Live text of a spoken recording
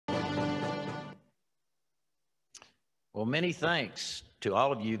Well, many thanks to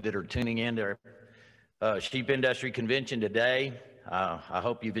all of you that are tuning in to our Sheep Industry Convention today. I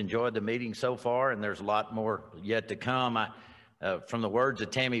hope you've enjoyed the meeting so far, and there's a lot more yet to come. From the words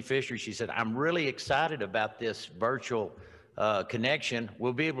of Tammy Fisher, she said, I'm really excited about this virtual connection.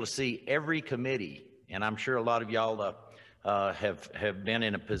 We'll be able to see every committee, and I'm sure a lot of y'all have been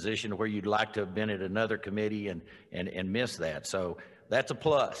in a position where you'd like to have been at another committee and miss that. So that's a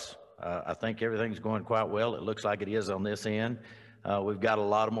plus. I think everything's going quite well. It looks like it is on this end. We've got a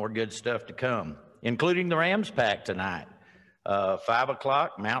lot of more good stuff to come, including the Rams Pack tonight, 5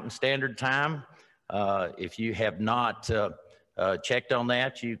 o'clock Mountain Standard Time. If you have not checked on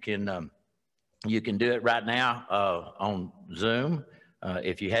that, you can do it right now on Zoom.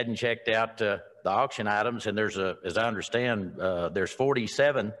 If you hadn't checked out the auction items, and there's as I understand, there's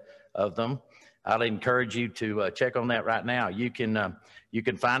 47 of them. I'd encourage you to check on that right now. You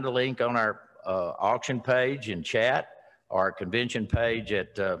can find a link on our auction page in chat or our convention page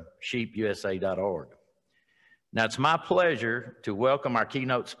at sheepusa.org. Now, it's my pleasure to welcome our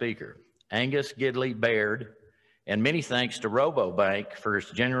keynote speaker, Angus Gidley-Baird, and many thanks to Rabobank for its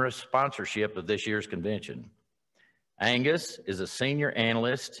generous sponsorship of this year's convention. Angus is a senior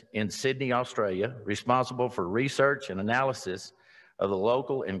analyst in Sydney, Australia, responsible for research and analysis of the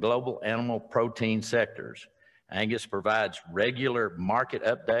local and global animal protein sectors. Angus provides regular market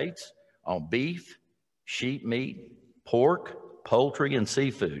updates on beef, sheep meat, pork, poultry, and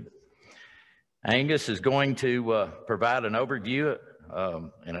seafood. Angus is going to provide an overview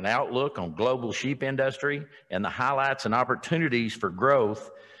and an outlook on global sheep industry and the highlights and opportunities for growth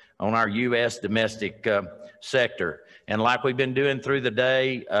on our U.S. domestic sector. And like we've been doing through the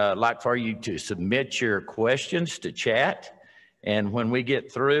day, I'd like for you to submit your questions to chat. And when we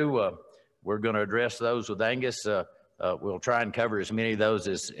get through, we're going to address those with Angus. We'll try and cover as many of those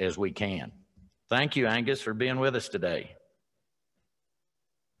as we can. Thank you, Angus, for being with us today.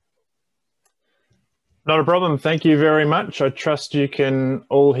 Not a problem. Thank you very much. I trust you can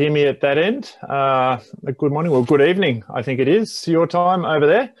all hear me at that end. Good morning, well, good evening, I think it is, your time over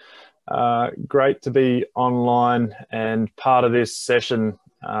there. Great to be online and part of this session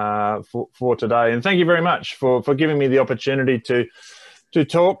for today. And thank you very much for giving me the opportunity to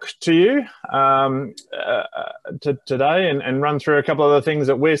talk to you today and run through a couple of the things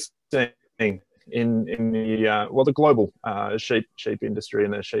that we're seeing in the global sheep industry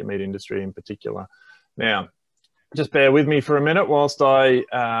and the sheep meat industry in particular. Now, just bear with me for a minute whilst I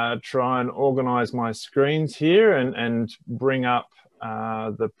try and organise my screens here and bring up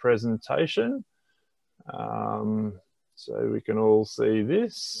the presentation. So we can all see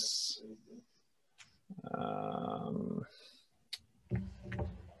this.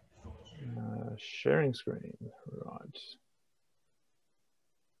 Sharing screen, right.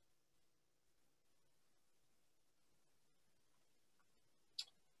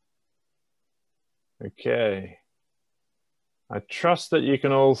 Okay. I trust that you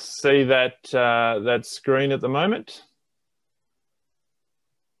can all see that that screen at the moment.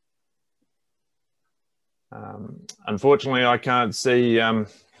 Unfortunately, I can't see the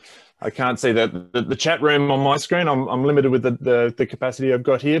chat room on my screen. I'm limited with the capacity I've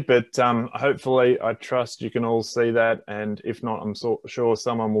got here, but hopefully I trust you can all see that. And if not, I'm sure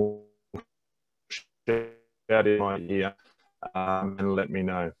someone will shout in my ear and let me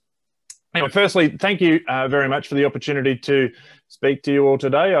know. Anyway, firstly, thank you very much for the opportunity to speak to you all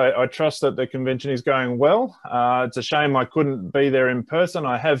today. I trust that the convention is going well. It's a shame I couldn't be there in person.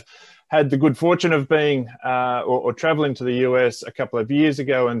 I have had the good fortune of being or traveling to the US a couple of years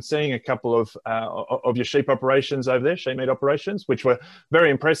ago and seeing a couple of your sheep operations over there, sheep meat operations, which were very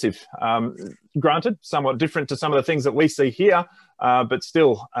impressive. Granted, somewhat different to some of the things that we see here, but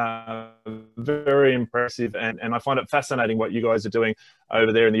still very impressive. And I find it fascinating what you guys are doing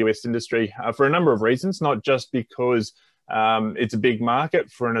over there in the US industry for a number of reasons, not just because it's a big market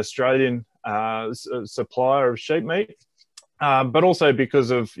for an Australian supplier of sheep meat, but also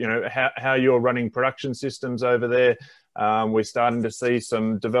because of how you're running production systems over there. We're starting to see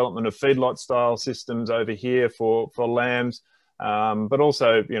some development of feedlot style systems over here for lambs, but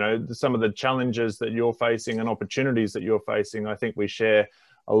also some of the challenges that you're facing and opportunities that you're facing. I think we share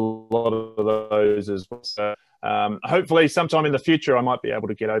a lot of those as well. So hopefully sometime in the future I might be able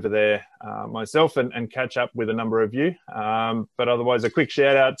to get over there myself and catch up with a number of you. But otherwise, a quick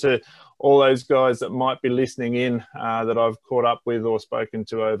shout out to all those guys that might be listening in that I've caught up with or spoken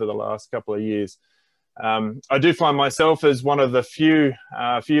to over the last couple of years. I do find myself as one of the few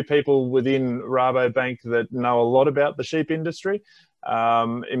people within Rabobank that know a lot about the sheep industry,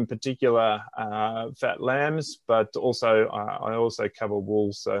 in particular fat lambs, but also I also cover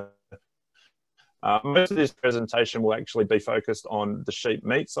wool. So Most of this presentation will actually be focused on the sheep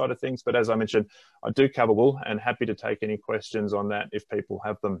meat side of things, but as I mentioned, I do cover wool and happy to take any questions on that if people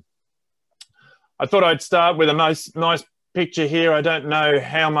have them. I thought I'd start with a nice picture here. I don't know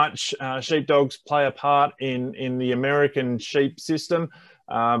how much sheepdogs play a part in the American sheep system,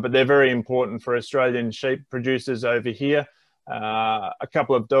 but they're very important for Australian sheep producers over here. A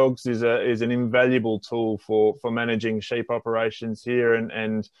couple of dogs is an invaluable tool for managing sheep operations here,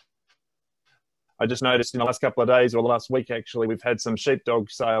 and I just noticed in the last couple of days, or the last week actually, we've had some sheepdog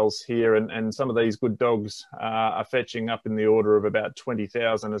sales here, and some of these good dogs are fetching up in the order of about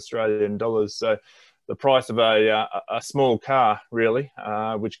 20,000 Australian dollars. So the price of a small car, really,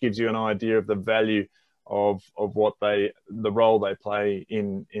 which gives you an idea of the value of the role they play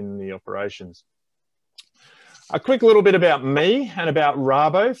in the operations. A quick little bit about me and about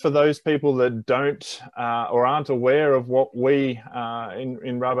Rabo for those people that don't or aren't aware of what we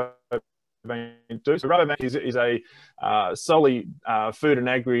in Rabobank do. So Rabobank is a solely food and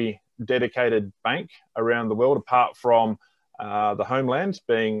agri dedicated bank around the world, apart from the homeland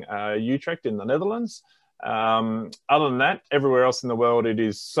being Utrecht in the Netherlands. Other than that, everywhere else in the world, it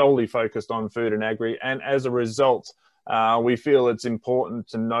is solely focused on food and agri. And as a result, we feel it's important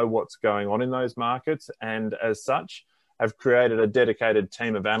to know what's going on in those markets. And as such, have created a dedicated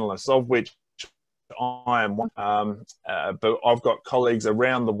team of analysts, of which I am one. But I've got colleagues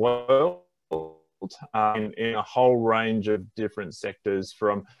around the world in a whole range of different sectors,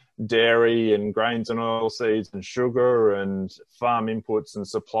 from dairy and grains and oilseeds and sugar and farm inputs and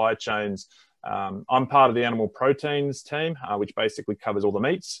supply chains. I'm part of the animal proteins team, which basically covers all the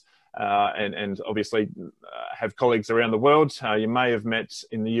meats, and obviously have colleagues around the world. You may have met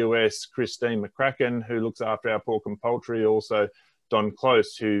in the US, Christine McCracken, who looks after our pork and poultry, also Don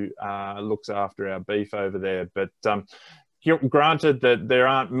Close, who looks after our beef over there. But granted that there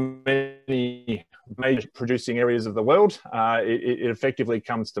aren't many major producing areas of the world, it effectively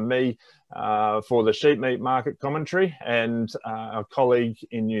comes to me for the sheep meat market commentary, and a colleague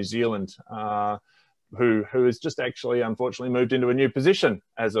in New Zealand who has just actually unfortunately moved into a new position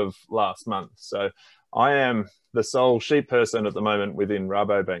as of last month. So I am the sole sheep person at the moment within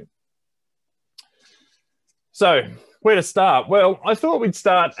Rabobank. So where to start? Well, I thought we'd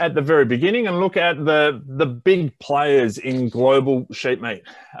start at the very beginning and look at the big players in global sheep meat.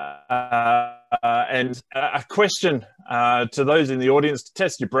 And a question to those in the audience to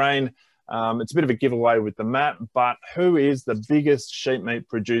test your brain. It's a bit of a giveaway with the map, but who is the biggest sheep meat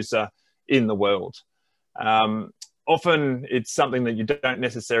producer in the world? Often it's something that you don't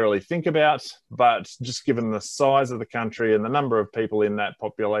necessarily think about, but just given the size of the country and the number of people in that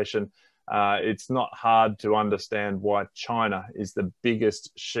population, it's not hard to understand why China is the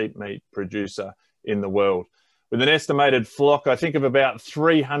biggest sheep meat producer in the world. With an estimated flock, I think, of about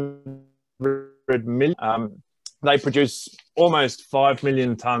 300 million, they produce almost 5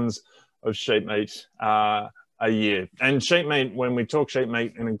 million tonnes of sheep meat a year. And sheep meat, when we talk sheep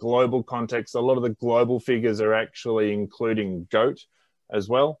meat in a global context, a lot of the global figures are actually including goat as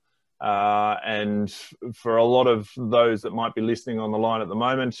well. And for a lot of those that might be listening on the line at the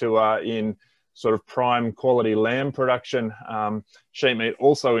moment who are in sort of prime quality lamb production, sheep meat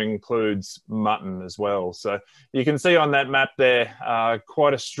also includes mutton as well. So you can see on that map there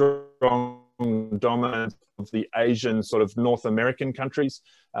quite a strong dominance of the Asian sort of North American countries.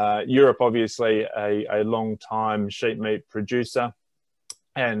 Europe, obviously, a long time sheep meat producer,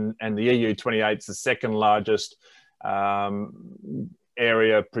 and the EU 28 is the second largest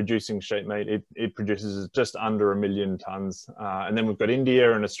area producing sheep meat. It produces just under 1 million tonnes. And then we've got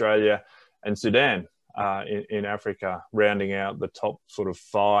India and Australia and Sudan in Africa, rounding out the top sort of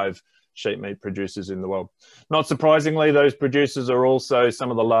 5 sheep meat producers in the world. Not surprisingly, those producers are also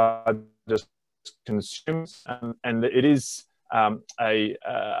some of the largest consumers, and it is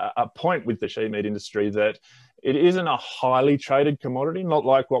a point with the sheep meat industry that it isn't a highly traded commodity, not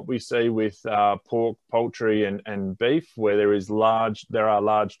like what we see with pork, poultry, and beef, where there are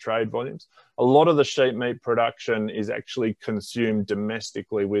large trade volumes. A lot of the sheep meat production is actually consumed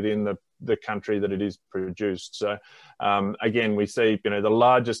domestically within the country that it is produced. So again, we see the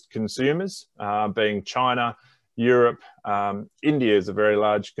largest consumers being China, Europe, India is a very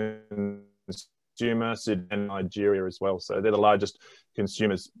large consumer, and Nigeria as well. So they're the largest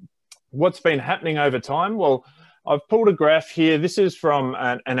consumers. What's been happening over time? Well, I've pulled a graph here. This is from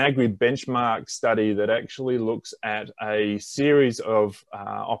an agri benchmark study that actually looks at a series of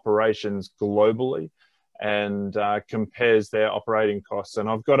operations globally and compares their operating costs. And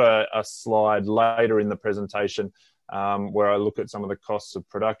I've got a slide later in the presentation where I look at some of the costs of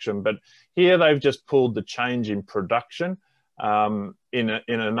production. But here they've just pulled the change in production in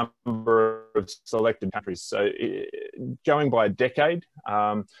a number of selected countries. So going by a decade,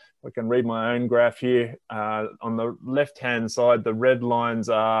 I can read my own graph here. On the left-hand side, the red lines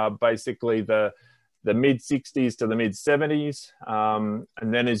are basically the mid-60s to the mid-70s.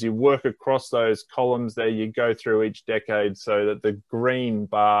 And then as you work across those columns there, you go through each decade so that the green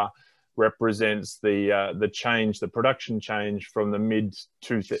bar represents the change, the production change from the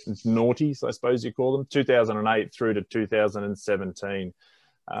mid-noughties, I suppose you call them, 2008 through to 2017.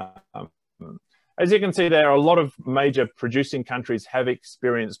 As you can see, there are a lot of major producing countries have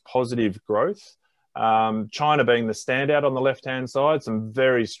experienced positive growth. China being the standout on the left-hand side, some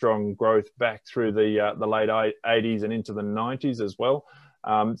very strong growth back through the late 80s and into the 90s as well.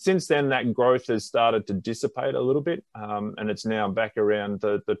 Since then, that growth has started to dissipate a little bit, and it's now back around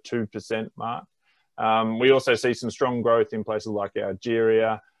the 2% mark. We also see some strong growth in places like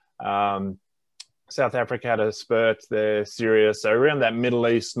Algeria. South Africa had a spurt there, Syria. So around that Middle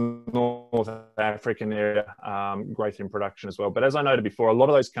East, North African area, growth in production as well. But as I noted before, a lot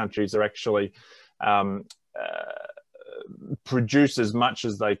of those countries are actually produce as much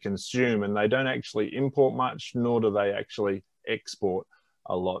as they consume, and they don't actually import much, nor do they actually export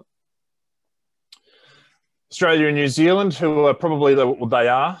a lot. Australia and New Zealand, who are probably the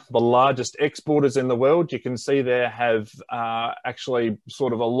largest exporters in the world, you can see there have actually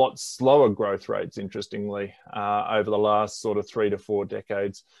sort of a lot slower growth rates, interestingly, over the last sort of 3 to 4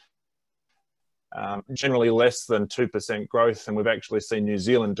 decades. Generally less than 2% growth, and we've actually seen New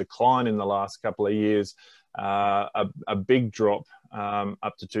Zealand decline in the last couple of years, a big drop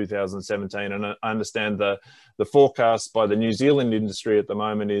up to 2017. And I understand the forecast by the New Zealand industry at the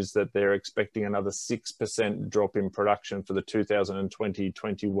moment is that they're expecting another 6% drop in production for the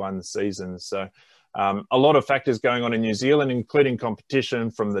 2020-21 season. So a lot of factors going on in New Zealand, including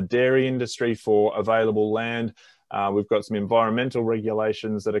competition from the dairy industry for available land. We've got some environmental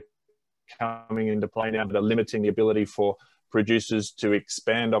regulations that are coming into play now that are limiting the ability for producers to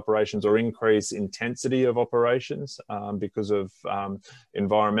expand operations or increase intensity of operations because of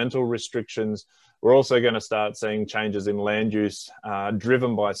environmental restrictions. We're also going to start seeing changes in land use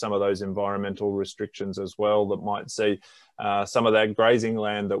driven by some of those environmental restrictions as well, that might see some of that grazing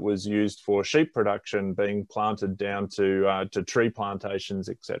land that was used for sheep production being planted down to tree plantations,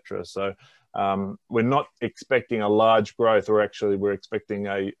 etc. So we're not expecting a large growth, or actually we're expecting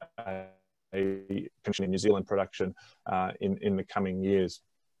a in New Zealand production in the coming years.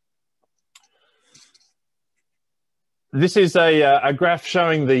 This is a graph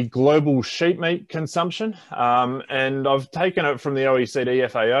showing the global sheep meat consumption, and I've taken it from the OECD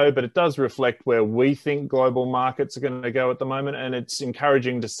FAO, but it does reflect where we think global markets are going to go at the moment, and it's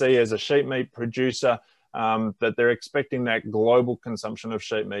encouraging to see as a sheep meat producer that they're expecting that global consumption of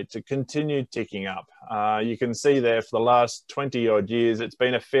sheep meat to continue ticking up. You can see there for the last 20 odd years, it's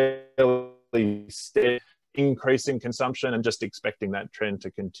been a fairly steady increase in consumption, and just expecting that trend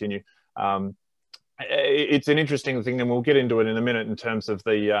to continue. It's an interesting thing, and we'll get into it in a minute in terms of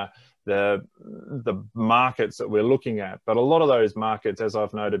the markets that we're looking at. But a lot of those markets, as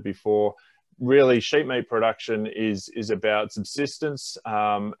I've noted before, really sheep meat production is about subsistence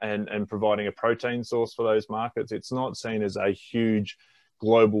and providing a protein source for those markets. It's not seen as a huge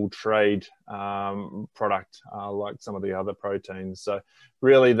global trade product like some of the other proteins. So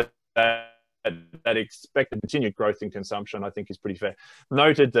really that expected continued growth in consumption, I think, is pretty fair.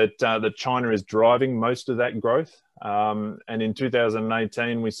 Noted that China is driving most of that growth. And in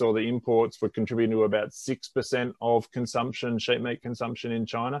 2018, we saw the imports were contributing to about 6% of consumption, sheep meat consumption in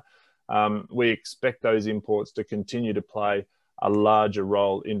China. We expect those imports to continue to play a larger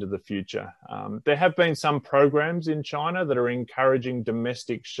role into the future. There have been some programs in China that are encouraging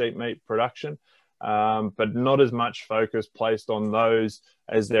domestic sheep meat production, but not as much focus placed on those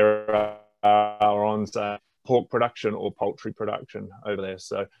as there are on, say, pork production or poultry production over there.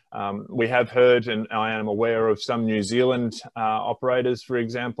 So we have heard, and I am aware of some New Zealand operators, for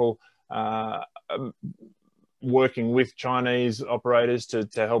example, working with Chinese operators to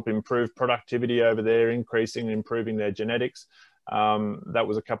help improve productivity over there, increasing and improving their genetics. That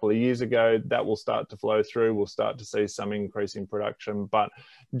was a couple of years ago. That will start to flow through. We'll start to see some increase in production. But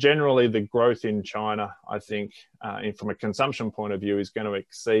generally, the growth in China, I think, from a consumption point of view, is going to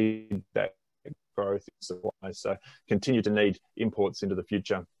exceed that growth in supply. So continue to need imports into the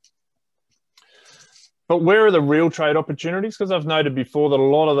future. But where are the real trade opportunities? Because I've noted before that a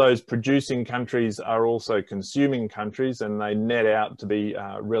lot of those producing countries are also consuming countries, and they net out to be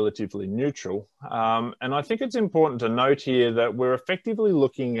relatively neutral. And I think it's important to note here that we're effectively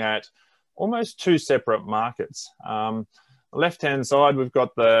looking at almost two separate markets. Left-hand side, we've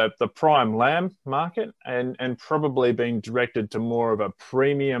got the prime lamb market, and probably being directed to more of a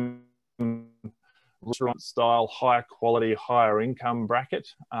premium restaurant style, higher quality, higher income bracket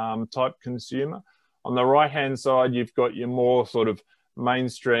type consumer. On the right hand side, you've got your more sort of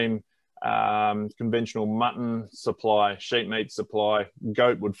mainstream conventional mutton supply, sheep meat supply.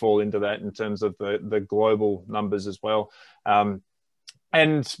 Goat would fall into that in terms of the global numbers as well.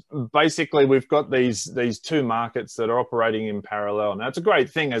 And basically, we've got these two markets that are operating in parallel. Now, it's a great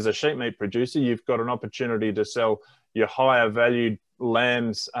thing as a sheep meat producer. You've got an opportunity to sell your higher valued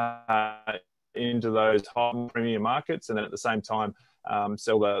lambs into those high premium markets, and then at the same time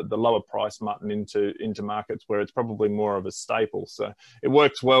sell the lower price mutton into markets where it's probably more of a staple. So it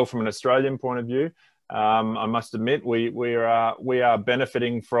works well from an Australian point of view. I must admit, we are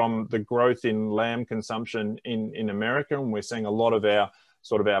benefiting from the growth in lamb consumption in America, and we're seeing a lot of our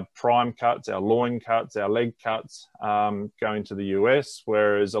prime cuts, our loin cuts, our leg cuts going to the US,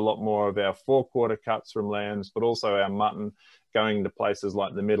 whereas a lot more of our forequarter cuts from lambs, but also our mutton going to places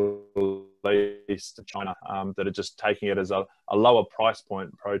like the Middle East, China, that are just taking it as a lower price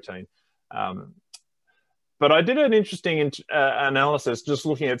point protein. But I did an interesting analysis just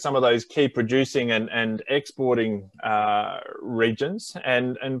looking at some of those key producing and exporting regions.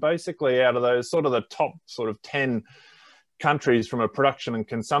 And basically out of those the top 10 countries from a production and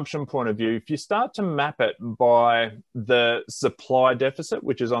consumption point of view, if you start to map it by the supply deficit,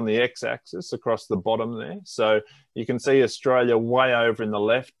 which is on the x-axis across the bottom there. So you can see Australia way over in the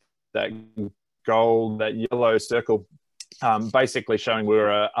left, that gold, that yellow circle, basically showing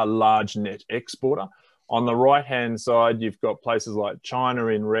we're a large net exporter. On the right-hand side, you've got places like China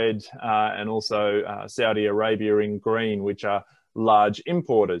in red and also Saudi Arabia in green, which are large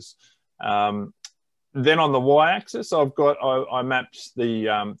importers. Then on the y-axis, I mapped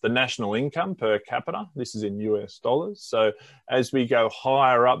the national income per capita. This is in US dollars. So as we go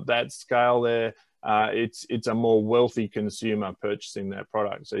higher up that scale there, it's a more wealthy consumer purchasing that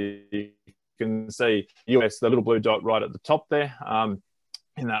product. So you can see US, the little blue dot right at the top there,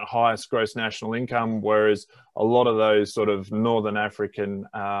 in that highest gross national income, whereas a lot of those sort of Northern African,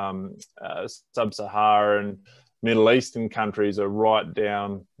 Sub-Saharan, Middle Eastern countries are right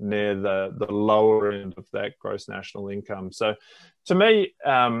down near the lower end of that gross national income. So to me,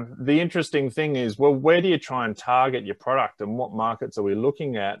 the interesting thing is, well, where do you try and target your product and what markets are we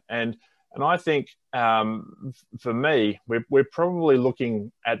looking at? And I think for me, we're probably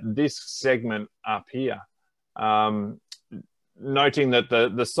looking at this segment up here. Noting that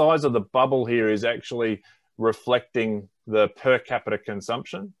the size of the bubble here is actually reflecting the per capita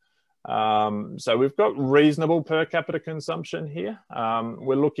consumption. So we've got reasonable per capita consumption here.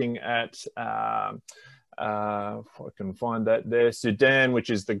 We're looking at, if I can find that there, Sudan,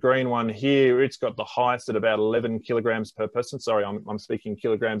 which is the green one here. It's got the highest at about 11 kilograms per person. Sorry, I'm speaking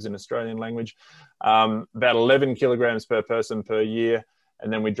kilograms in Australian language. About 11 kilograms per person per year.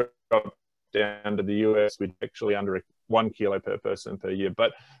 And then we drop down to the US, we're actually under 1 kilo per person per year.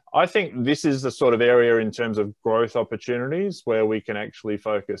 But I think this is the sort of area in terms of growth opportunities where we can actually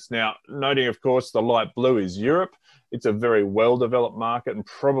focus. Now, noting, of course, the light blue is Europe. It's a very well-developed market and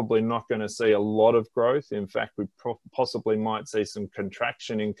probably not going to see a lot of growth. In fact, we possibly might see some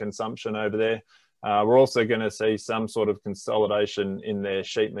contraction in consumption over there. We're also going to see some sort of consolidation in their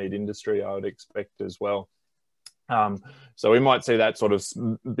sheep meat industry, I would expect as well. So we might see that sort of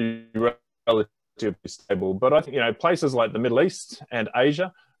be relatively stable. But I think, places like the Middle East and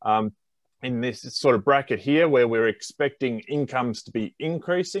Asia, in this sort of bracket here where we're expecting incomes to be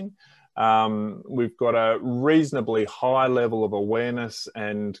increasing, we've got a reasonably high level of awareness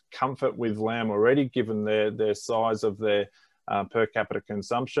and comfort with lamb already, given their size of their per capita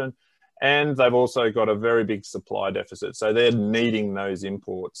consumption. And they've also got a very big supply deficit. So they're needing those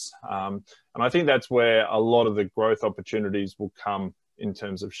imports. And I think that's where a lot of the growth opportunities will come in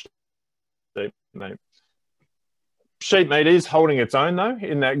terms of sheep meat. Sheep meat is holding its own, though,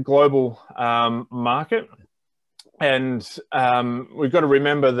 in that global market. And we've got to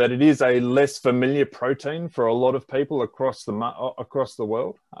remember that it is a less familiar protein for a lot of people across the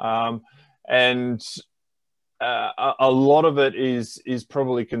world. And a lot of it is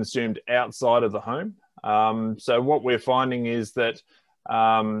probably consumed outside of the home. So what we're finding is that,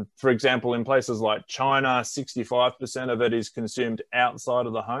 for example, in places like China, 65% of it is consumed outside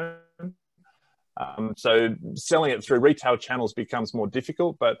of the home. So selling it through retail channels becomes more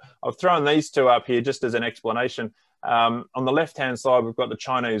difficult, but I've thrown these two up here just as an explanation. On the left-hand side, we've got the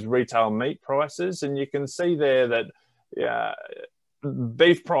Chinese retail meat prices, and you can see there that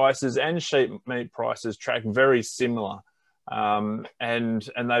beef prices and sheep meat prices track very similar. And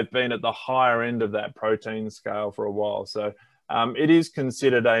they've been at the higher end of that protein scale for a while. So it is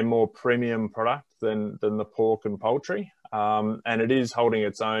considered a more premium product than the pork and poultry. And it is holding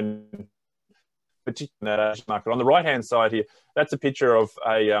its own particularly in that Asian market. On the right-hand side here, that's a picture of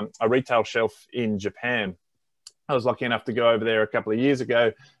a retail shelf in Japan. I was lucky enough to go over there a couple of years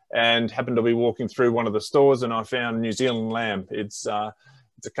ago and happened to be walking through one of the stores, and I found New Zealand lamb. It's a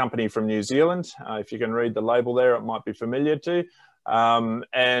company from New Zealand. If you can read the label there, it might be familiar to you.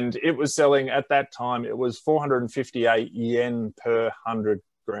 And it was selling at that time, it was 458 yen per 100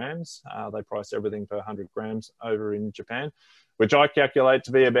 grams. They price everything per 100 grams over in Japan, which I calculate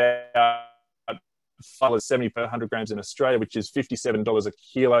to be about $70 per 100 grams in Australia, which is $57 a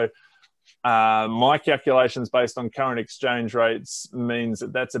kilo. My calculations based on current exchange rates means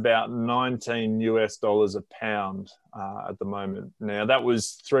that that's about $19 US a pound at the moment. Now, that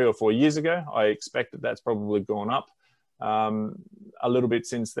was 3 or 4 years ago. I expect that that's probably gone up a little bit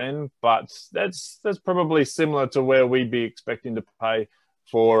since then, but that's probably similar to where we'd be expecting to pay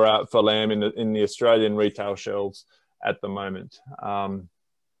for lamb in the Australian retail shelves at the moment.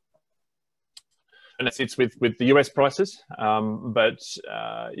 And it sits with the US prices, but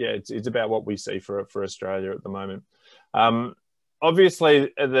yeah, it's about what we see for Australia at the moment.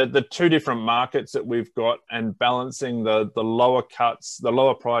 Obviously, the two different markets that we've got, and balancing the lower cuts, the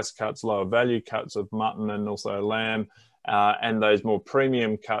lower price cuts, lower value cuts of mutton and also lamb, and those more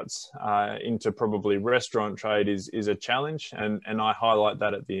premium cuts into probably restaurant trade is a challenge, and I highlight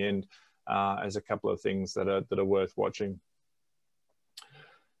that at the end as a couple of things that are worth watching.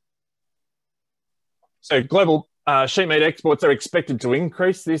 So global sheep meat exports are expected to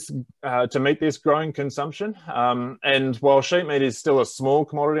increase to meet this growing consumption. And while sheep meat is still a small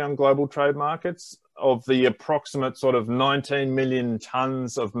commodity on global trade markets, of the approximate sort of 19 million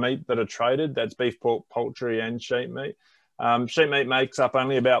tonnes of meat that are traded, that's beef, pork, poultry and sheep meat makes up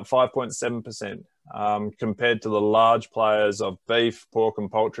only about 5.7% compared to the large players of beef, pork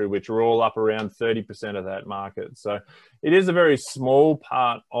and poultry, which are all up around 30% of that market. So it is a very small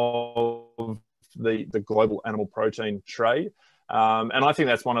part of the global animal protein trade. And I think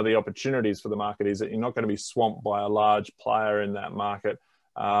that's one of the opportunities for the market, is that you're not going to be swamped by a large player in that market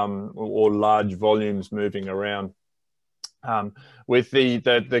or large volumes moving around. With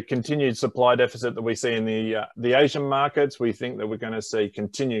the continued supply deficit that we see in the Asian markets, we think that we're going to see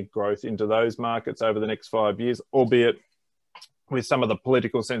continued growth into those markets over the next 5 years, albeit with some of the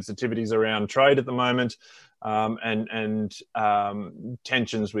political sensitivities around trade at the moment and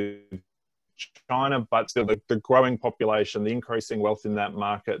tensions with China, but still the growing population, the increasing wealth in that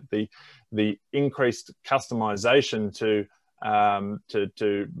market, the increased customization to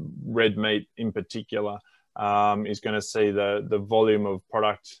red meat in particular is going to see the volume of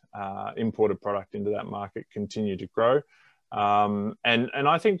product, imported product into that market continue to grow. And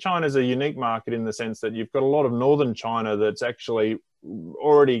I think China's a unique market in the sense that you've got a lot of northern China that's actually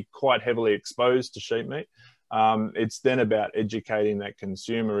already quite heavily exposed to sheep meat. It's then about educating that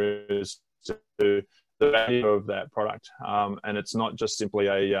consumer as to the value of that product, and it's not just simply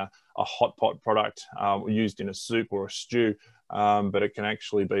a hot pot product used in a soup or a stew, but it can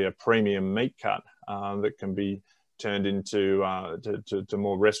actually be a premium meat cut that can be turned into to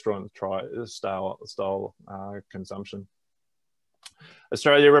more restaurant style consumption.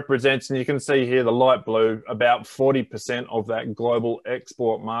 Australia represents, and you can see here the light blue, about 40% of that global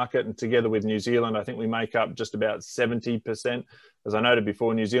export market, and together with New Zealand, I think we make up just about 70%. As I noted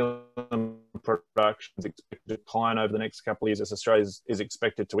before, New Zealand production is expected to decline over the next couple of years as Australia is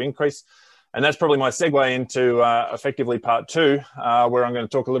expected to increase. And that's probably my segue into effectively part two, where I'm going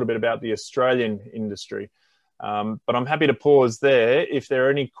to talk a little bit about the Australian industry. But I'm happy to pause there if there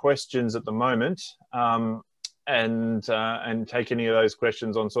are any questions at the moment, and take any of those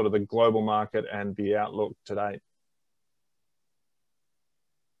questions on sort of the global market and the outlook today.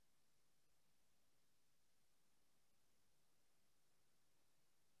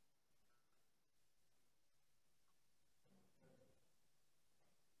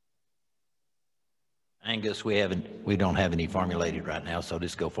 Angus, we don't have any formulated right now, so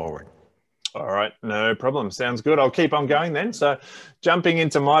just go forward. All right, no problem. Sounds good. I'll keep on going then. So jumping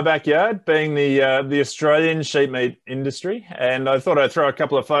into my backyard, being the Australian sheep meat industry, and I thought I'd throw a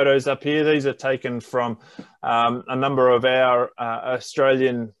couple of photos up here. These are taken from a number of our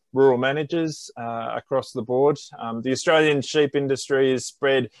Australian rural managers across the board. The Australian sheep industry is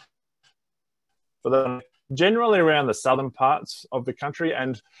spread generally around the southern parts of the country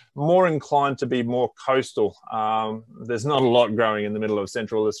and more inclined to be more coastal. There's not a lot growing in the middle of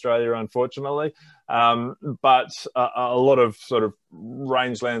central Australia, unfortunately, but a lot of sort of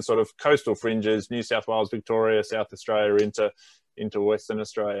rangeland, sort of coastal fringes, New South Wales, Victoria, South Australia into Western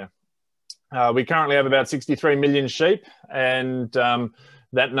Australia. We currently have about 63 million sheep, and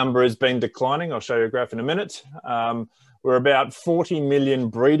that number has been declining. I'll show you a graph in a minute. We're about 40 million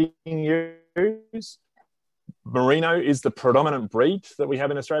breeding units Merino is the predominant breed that we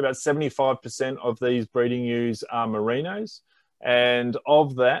have in Australia. About 75% of these breeding ewes are Merinos. And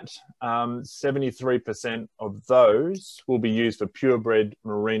of that, 73% of those will be used for purebred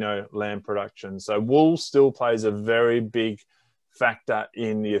merino lamb production. So wool still plays a very big factor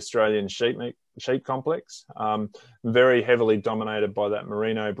in the Australian sheep complex, very heavily dominated by that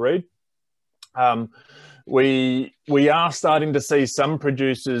merino breed. We are starting to see some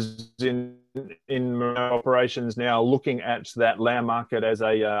producers in merino operations now looking at that lamb market as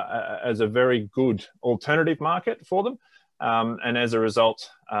a very good alternative market for them. And as a result,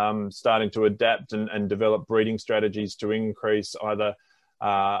 starting to adapt and develop breeding strategies to increase either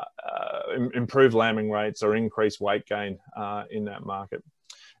improve lambing rates or increase weight gain in that market.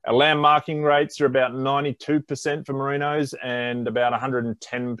 Our lamb marking rates are about 92% for merinos and about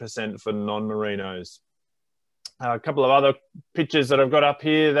 110% for non-merinos. A couple of other pictures that I've got up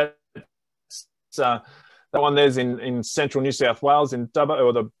here. That one there's in central New South Wales in Dubbo,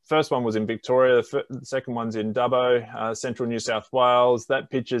 or the first one was in Victoria, the second one's in Dubbo, central New South Wales. That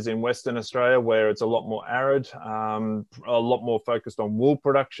picture's in Western Australia where it's a lot more arid, a lot more focused on wool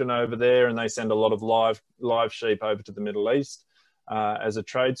production over there, and they send a lot of live sheep over to the Middle East as a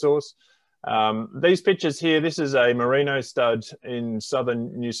trade source. These pictures here, this is a merino stud in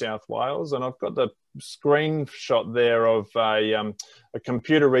southern New South Wales, and I've got the screenshot there of a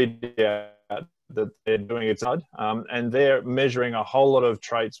computer readout that they're doing its stud, and they're measuring a whole lot of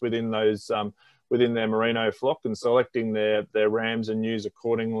traits within those within their merino flock and selecting their rams and ewes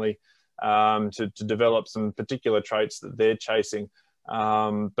accordingly to develop some particular traits that they're chasing.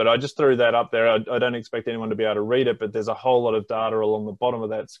 But I just threw that up there. I don't expect anyone to be able to read it, but there's a whole lot of data along the bottom of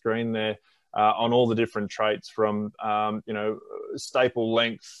that screen there on all the different traits from, you know, staple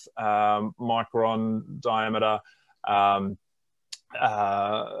length, micron diameter,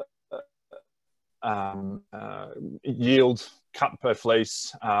 yield, cut per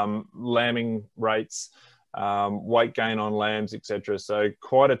fleece, lambing rates, weight gain on lambs, etc. So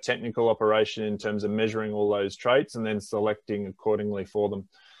quite a technical operation in terms of measuring all those traits and then selecting accordingly for them.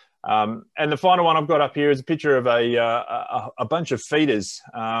 And the final one I've got up here is a picture of a bunch of feeders.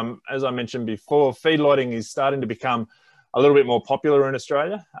 As I mentioned before, feedlotting is starting to become a little bit more popular in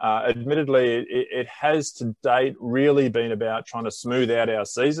Australia. Admittedly, it has to date really been about trying to smooth out our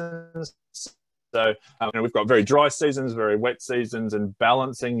seasons. So you know, we've got very dry seasons, very wet seasons, and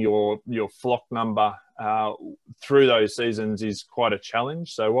balancing your flock number through those seasons is quite a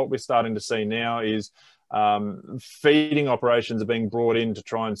challenge. So what we're starting to see now is feeding operations are being brought in to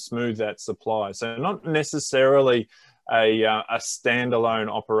try and smooth that supply. So not necessarily a standalone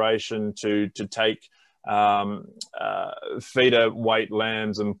operation to take feeder weight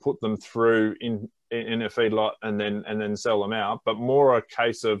lambs and put them through in a feedlot and then sell them out, but more a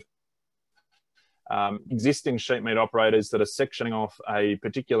case of existing sheep meat operators that are sectioning off a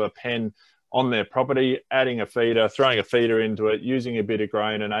particular pen on their property, adding a feeder, throwing a feeder into it, using a bit of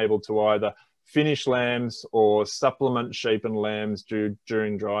grain, and able to either finish lambs or supplement sheep and lambs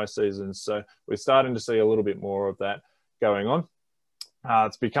during dry seasons. So we're starting to see a little bit more of that going on.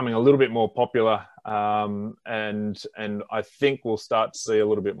 It's becoming a little bit more popular, and I think we'll start to see a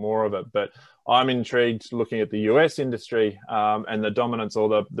little bit more of it. But I'm intrigued looking at the US industry and the dominance or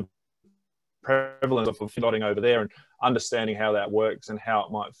the prevalence of feedlotting over there, and understanding how that works and how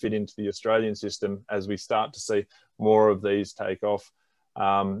it might fit into the Australian system as we start to see more of these take off.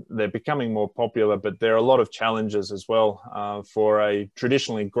 They're becoming more popular, but there are a lot of challenges as well for a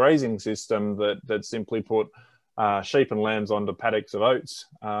traditionally grazing system that simply put sheep and lambs onto paddocks of oats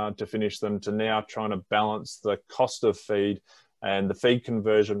to finish them, to now trying to balance the cost of feed and the feed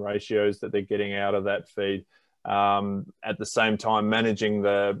conversion ratios that they're getting out of that feed, at the same time managing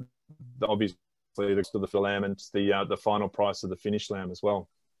the obviously the cost of the lamb and the final price of the finished lamb as well.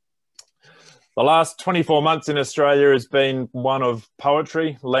 The last 24 months in Australia has been one of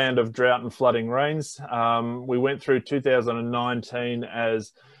poetry, land of drought and flooding rains. We went through 2019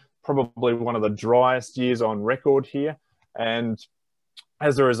 as probably one of the driest years on record here. And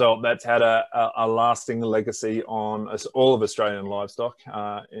as a result, that's had a lasting legacy on all of Australian livestock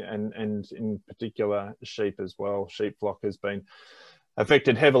and in particular sheep as well. Sheep flock has been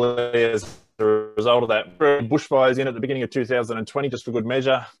affected heavily as a result of that. Bushfires in at the beginning of 2020, just for good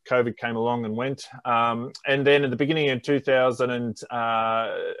measure. COVID came along and went. And then at the beginning of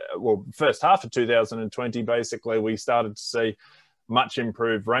first half of 2020, basically, we started to see much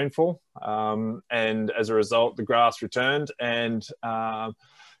improved rainfall. And as a result, the grass returned and,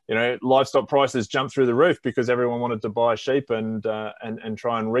 you know, livestock prices jumped through the roof because everyone wanted to buy sheep and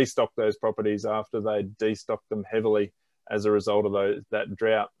try and restock those properties after they destocked them heavily as a result of that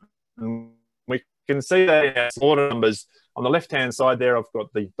drought. And can see the slaughter numbers on the left-hand side there. I've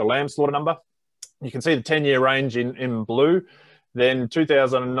got the lamb slaughter number. You can see the 10-year range in blue. Then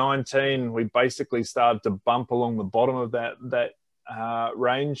 2019, we basically started to bump along the bottom of that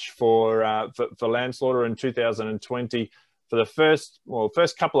range for lamb slaughter. In 2020, for the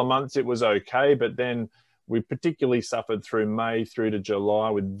first couple of months, it was okay, but then we particularly suffered through May through to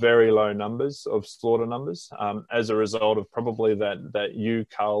July with very low numbers of slaughter numbers as a result of probably that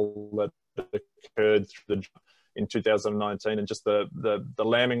cull that occurred in 2019, and just the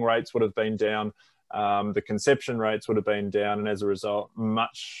lambing rates would have been down. The conception rates would have been down, and as a result,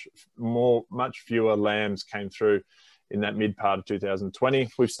 much fewer lambs came through in that mid part of 2020.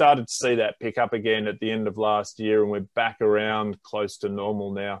 We've started to see that pick up again at the end of last year, and we're back around close to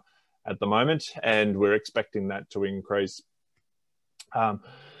normal now at the moment, and we're expecting that to increase. The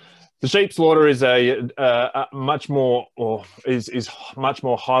sheep slaughter is much more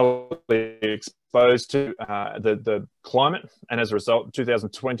highly exposed to the climate, and as a result, in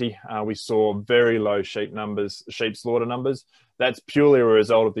 2020 we saw very low sheep slaughter numbers. That's purely a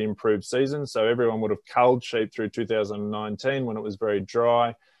result of the improved season. So everyone would have culled sheep through 2019 when it was very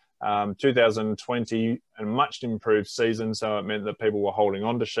dry. 2020, a much improved season, so it meant that people were holding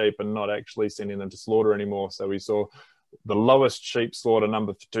on to sheep and not actually sending them to slaughter anymore. So we saw the lowest sheep slaughter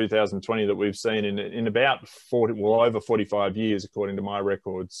number for 2020 that we've seen in about over 45 years, according to my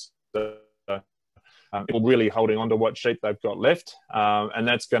records. So, people really holding on to what sheep they've got left. And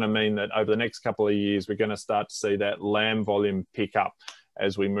that's going to mean that over the next couple of years, we're going to start to see that lamb volume pick up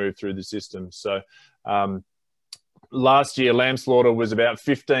as we move through the system. So last year, lamb slaughter was about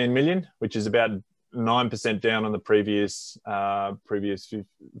 15 million, which is about 9% down on the previous 5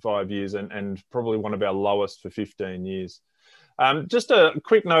 years, and probably one of our lowest for 15 years. Just a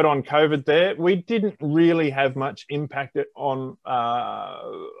quick note on COVID there. We didn't really have much impact on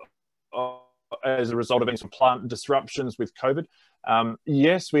as a result of any plant disruptions with COVID.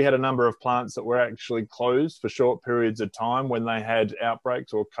 Yes, we had a number of plants that were actually closed for short periods of time when they had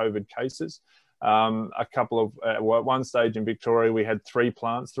outbreaks or COVID cases. At one stage in Victoria, we had 3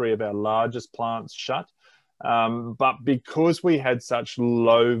 of our largest plants shut. But because we had such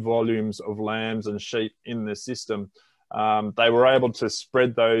low volumes of lambs and sheep in the system, they were able to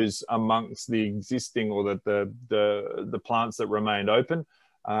spread those amongst the existing or the plants that remained open.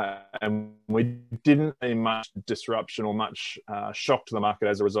 And we didn't see much disruption or much shock to the market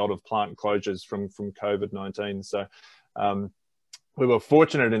as a result of plant closures from COVID-19. So we were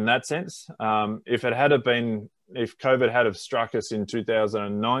fortunate in that sense. If COVID had have struck us in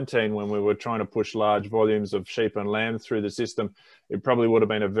 2019 when we were trying to push large volumes of sheep and lamb through the system, it probably would have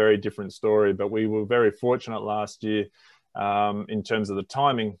been a very different story. But we were very fortunate last year in terms of the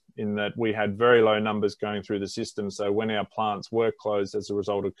timing, in that we had very low numbers going through the system. So when our plants were closed as a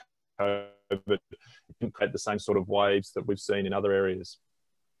result of COVID, it didn't create the same sort of waves that we've seen in other areas.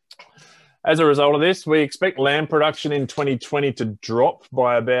 As a result of this, we expect lamb production in 2020 to drop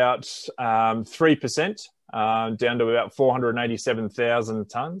by about 3%, down to about 487,000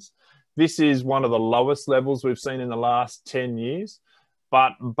 tonnes. This is one of the lowest levels we've seen in the last 10 years.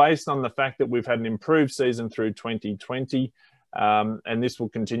 But based on the fact that we've had an improved season through 2020, and this will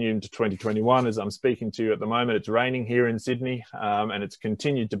continue into 2021, as I'm speaking to you at the moment, it's raining here in Sydney, and it's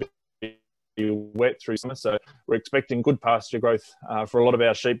continued to be wet through summer. So we're expecting good pasture growth for a lot of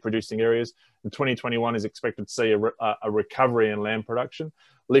our sheep producing areas. And 2021 is expected to see a recovery in lamb production,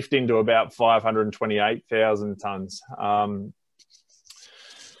 lifting to about 528,000 tonnes.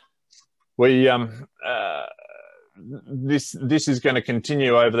 This is going to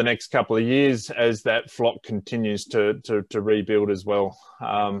continue over the next couple of years as that flock continues to rebuild as well.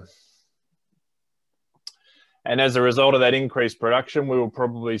 And as a result of that increased production, we will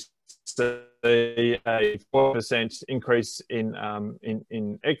probably see a 4% increase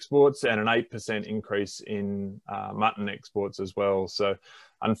in exports and an 8% increase in mutton exports as well. So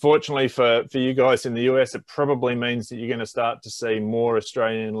unfortunately for you guys in the US, it probably means that you're going to start to see more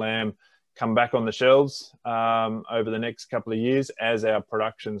Australian lamb come back on the shelves over the next couple of years as our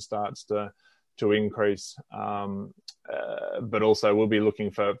production starts to increase. But also we'll be looking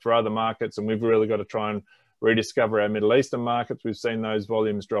for other markets, and we've really got to try and rediscover our Middle Eastern markets. We've seen those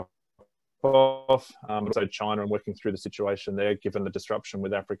volumes drop off, also China, and working through the situation there given the disruption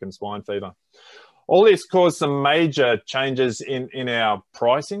with African swine fever. All this caused some major changes in our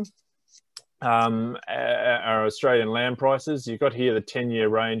pricing. Our Australian lamb prices. You've got here the 10-year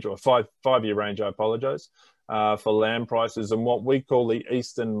range, or five-year range, I apologise, for lamb prices, and what we call the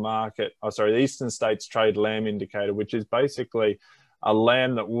the Eastern States Trade Lamb Indicator, which is basically a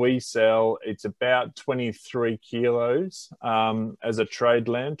lamb that we sell. It's about 23 kilos as a trade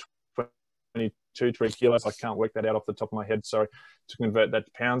lamb, 3 kilos. I can't work that out off the top of my head, sorry, to convert that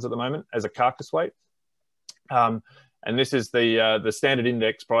to pounds at the moment as a carcass weight. And this is the standard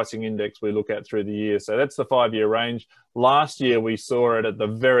index, pricing index we look at through the year. So that's the 5-year range. Last year, we saw it at the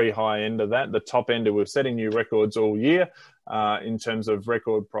very high end of that, the top end. We're setting new records all year in terms of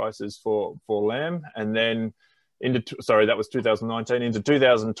record prices for lamb. And then that was 2019. Into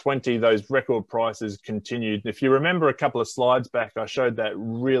 2020, those record prices continued. If you remember a couple of slides back, I showed that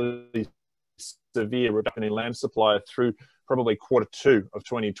really severe reduction in lamb supply through probably Q2 of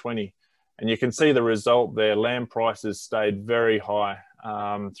 2020. And you can see the result there. Lamb prices stayed very high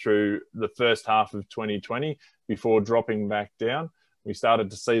through the first half of 2020 before dropping back down. We started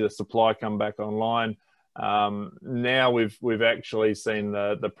to see the supply come back online. Now we've actually seen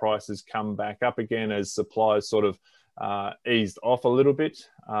the prices come back up again as supply sort of eased off a little bit.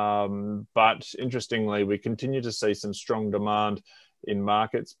 But interestingly, we continue to see some strong demand in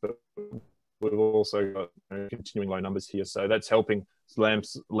markets, but we've also got continuing low numbers here. So that's helping lamb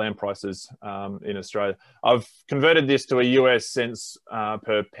prices in Australia. I've converted this to a US cents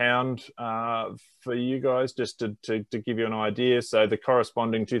per pound for you guys, just to give you an idea. So the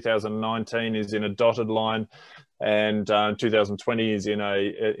corresponding 2019 is in a dotted line, and 2020 is in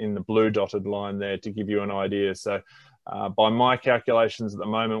the blue dotted line there, to give you an idea. So by my calculations at the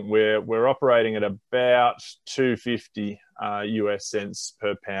moment, we're operating at about 250 US cents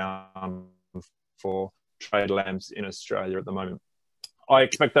per pound for trade lambs in Australia at the moment. I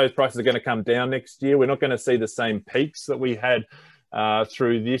expect those prices are going to come down next year. We're not going to see the same peaks that we had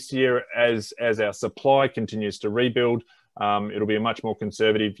through this year as our supply continues to rebuild. It'll be a much more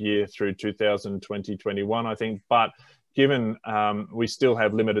conservative year through 2020-21, I think. But given we still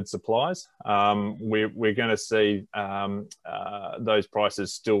have limited supplies, we're going to see those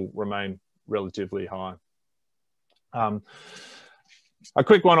prices still remain relatively high. A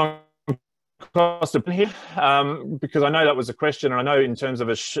quick one on cost of here, because I know that was a question, and I know in terms of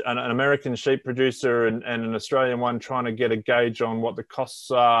an American sheep producer and an Australian one, trying to get a gauge on what the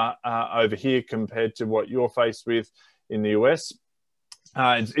costs are over here compared to what you're faced with in the US.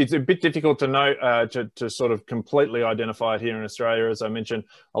 It's a bit difficult to know, to sort of completely identify it here in Australia. As I mentioned,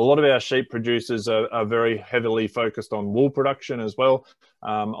 a lot of our sheep producers are very heavily focused on wool production as well.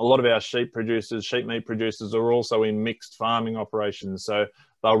 A lot of our sheep meat producers are also in mixed farming operations. So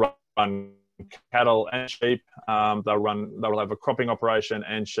they'll run cattle and sheep, they'll have a cropping operation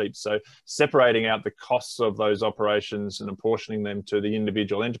and sheep. So separating out the costs of those operations and apportioning them to the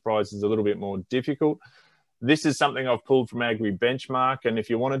individual enterprise is a little bit more difficult. This is something I've pulled from Agri Benchmark, and if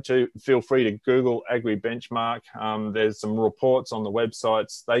you wanted to, feel free to Google Agri Benchmark. There's some reports on the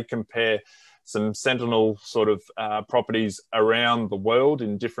websites. They compare some sentinel sort of properties around the world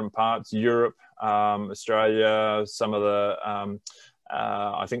in different parts, Europe, Australia, some of the,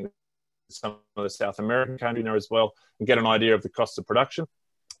 I think some of the South American countries there as well, and get an idea of the cost of production.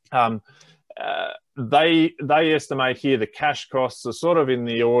 They estimate here the cash costs are sort of in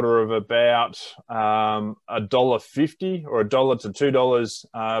the order of about $1.50 or $1 to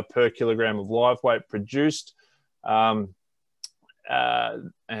 $2 per kilogram of live weight produced. And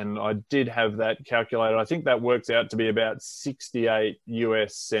I did have that calculated. I think that works out to be about 68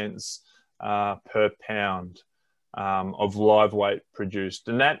 US cents per pound of live weight produced.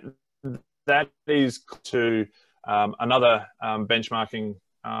 And that is to another benchmarking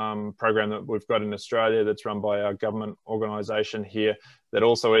program that we've got in Australia that's run by our government organisation here, that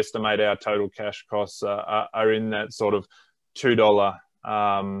also estimate our total cash costs are in that sort of $2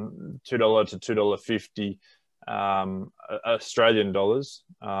 to $2.50 Australian dollars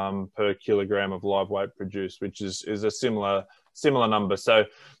per kilogram of live weight produced, which is a similar number. So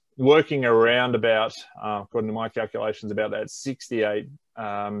working around about, according to my calculations, about that 68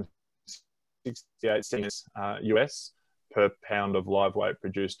 cents US per pound of live weight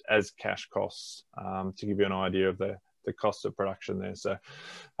produced as cash costs, to give you an idea of the cost of production there. So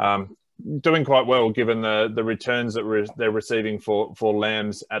doing quite well given the returns that they're receiving for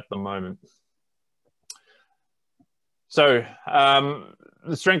lambs at the moment. So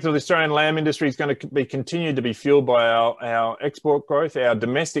the strength of the Australian lamb industry is going to be continued to be fueled by our export growth. Our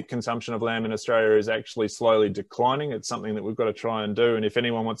domestic consumption of lamb in Australia is actually slowly declining. It's something that we've got to try and do. And if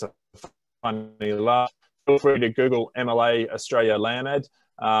anyone wants a funny laugh, feel free to Google MLA Australia lamb ad.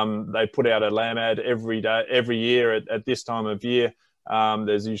 They put out a lamb ad every year at this time of year.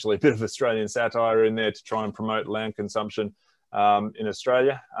 There's usually a bit of Australian satire in there to try and promote lamb consumption in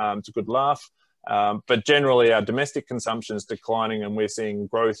Australia. It's a good laugh. But generally, our domestic consumption is declining, and we're seeing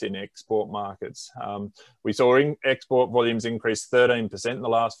growth in export markets. We saw export volumes increase 13% in the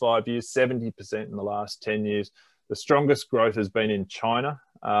last 5 years, 70% in the last 10 years. The strongest growth has been in China,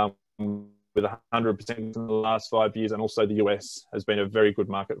 with 100% in the last 5 years, and also the US has been a very good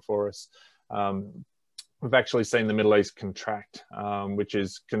market for us. We've actually seen the Middle East contract, which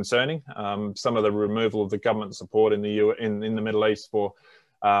is concerning. Some of the removal of the government support in the Middle East for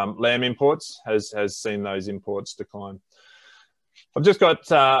lamb imports has seen those imports decline. I've just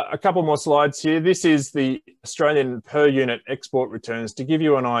got a couple more slides here. This is the Australian per unit export returns to give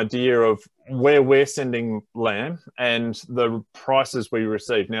you an idea of where we're sending lamb and the prices we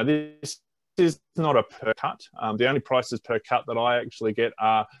receive. Now, this is not a per cut. The only prices per cut that I actually get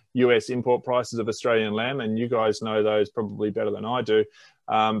are US import prices of Australian lamb, and you guys know those probably better than I do.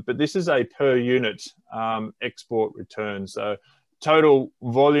 But this is a per unit export return. So total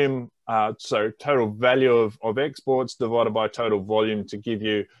volume, total value of exports divided by total volume to give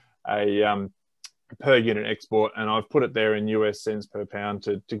you a per unit export. And I've put it there in US cents per pound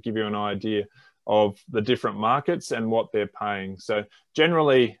to give you an idea of the different markets and what they're paying. So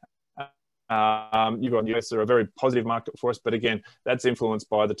generally, you've got the US are a very positive market for us, but again, that's influenced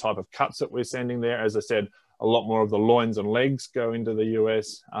by the type of cuts that we're sending there. As I said, a lot more of the loins and legs go into the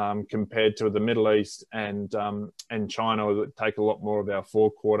US compared to the Middle East and China that take a lot more of our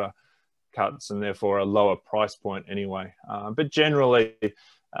forequarter cuts and therefore a lower price point anyway. But generally,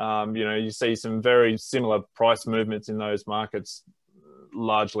 you see some very similar price movements in those markets,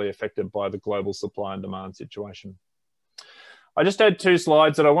 largely affected by the global supply and demand situation. I just had two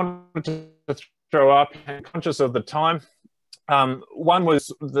slides that I wanted to throw up, and conscious of the time. One was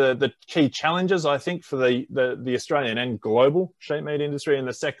the key challenges, I think, for the Australian and global sheep meat industry, and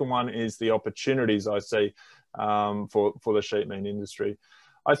the second one is the opportunities I see for the sheep meat industry.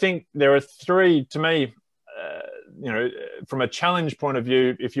 I think there are three, to me, from a challenge point of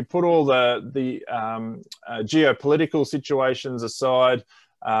view, if you put all the geopolitical situations aside,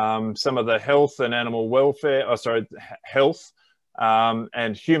 some of the health and animal welfare, health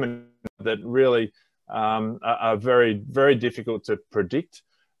and human that really are very, very difficult to predict.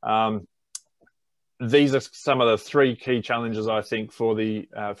 These are some of the three key challenges, I think, for the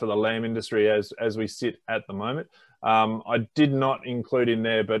lamb industry as we sit at the moment. I did not include in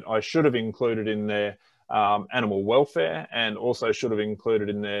there, but I should have included in there animal welfare, and also should have included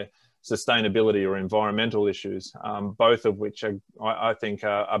in there sustainability or environmental issues, both of which I think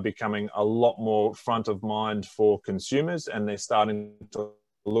are becoming a lot more front of mind for consumers, and they're starting to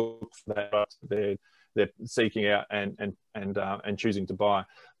look for that. They're seeking out and choosing to buy.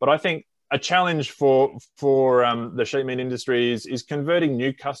 But I think a challenge for the sheep meat industry is converting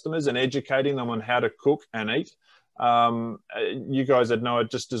new customers and educating them on how to cook and eat. You guys would know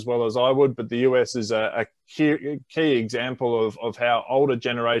it just as well as I would, but the US is a key example of how older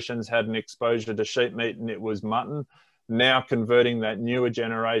generations had an exposure to sheep meat and it was mutton. Now converting that newer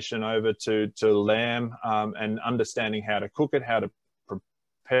generation over to lamb and understanding how to cook it, how to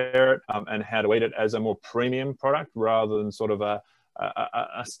prepare it, and how to eat it as a more premium product rather than sort of a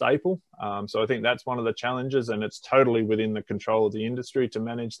staple. So I think that's one of the challenges, and it's totally within the control of the industry to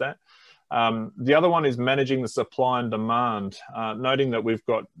manage that. The other one is managing the supply and demand, noting that we've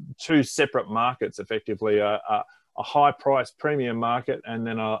got two separate markets, effectively a high price premium market and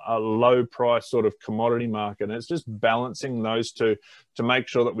then a low price sort of commodity market. And it's just balancing those two to make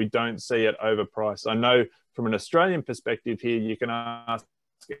sure that we don't see it overpriced. I know from an Australian perspective here, you can ask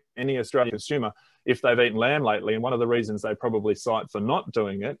any Australian consumer if they've eaten lamb lately, and one of the reasons they probably cite for not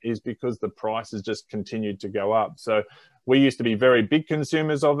doing it is because the price has just continued to go up. So we used to be very big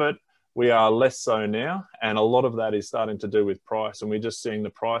consumers of it. We are less so now, and a lot of that is starting to do with price, and we're just seeing the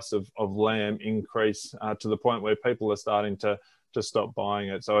price of lamb increase to the point where people are starting to stop buying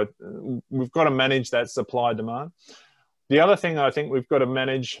it. So we've got to manage that supply demand. The other thing I think we've got to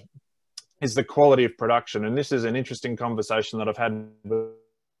manage is the quality of production, and this is an interesting conversation that I've had with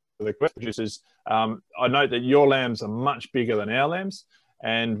the producers. I note that your lambs are much bigger than our lambs,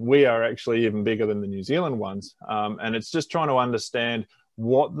 and we are actually even bigger than the New Zealand ones, and it's just trying to understand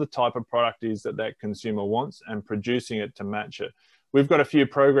what the type of product is that consumer wants and producing it to match it. We've got a few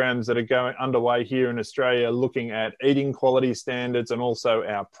programs that are underway here in Australia looking at eating quality standards and also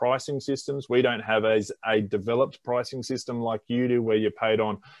our pricing systems. We don't have a developed pricing system like you do, where you're paid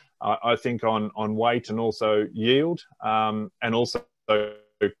on, I think, on weight and also yield and also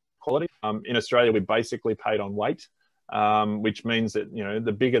quality. In Australia, we're basically paid on weight, which means that,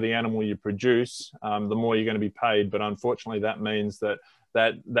 the bigger the animal you produce, the more you're going to be paid. But unfortunately, that means that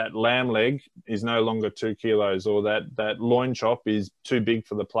lamb leg is no longer 2 kilos, or that loin chop is too big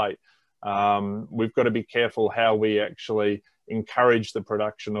for the plate. We've got to be careful how we actually encourage the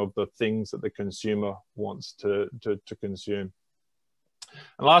production of the things that the consumer wants to consume.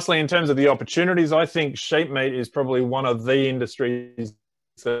 And lastly, in terms of the opportunities, I think sheep meat is probably one of the industries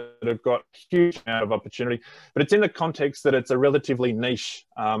that have got huge amount of opportunity, but it's in the context that it's a relatively niche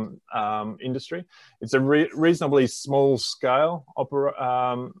industry. It's a reasonably small scale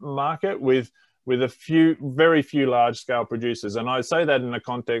market with very few large scale producers. And I say that in the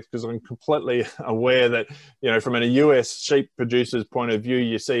context because I'm completely aware that, from a US sheep producer's point of view,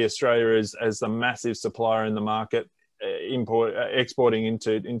 you see Australia as the massive supplier in the market, exporting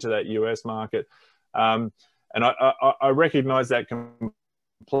into that US market. And I recognize that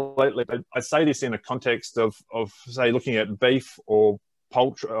completely. But I say this in a context of say, looking at beef or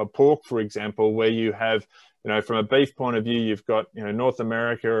poultry or pork, for example, where you have, from a beef point of view, you've got, North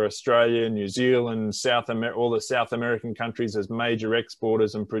America, Australia, New Zealand, all the South American countries as major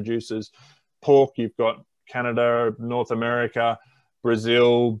exporters and producers. Pork, you've got Canada, North America,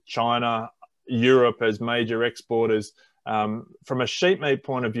 Brazil, China, Europe as major exporters. From a sheep meat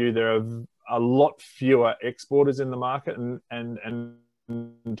point of view, there are a lot fewer exporters in the market and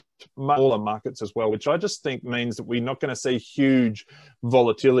smaller markets as well, which I just think means that we're not going to see huge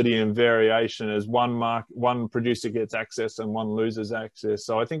volatility and variation as one producer gets access and one loses access.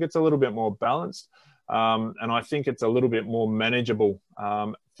 So I think it's a little bit more balanced, and I think it's a little bit more manageable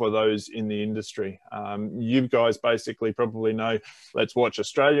for those in the industry. You guys basically probably know, let's watch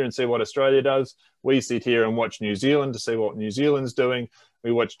Australia and see what Australia does. We sit here and watch New Zealand to see what New Zealand's doing.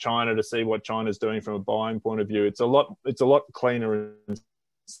 We watch China to see what China's doing from a buying point of view. It's a lot cleaner and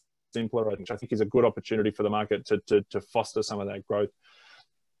simpler, which I think is a good opportunity for the market to foster some of that growth.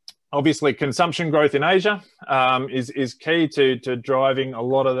 Obviously, consumption growth in Asia is key to driving a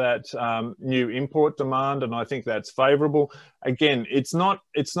lot of that new import demand, and I think that's favourable. Again, it's not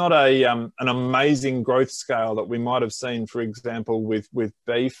an amazing growth scale that we might have seen, for example, with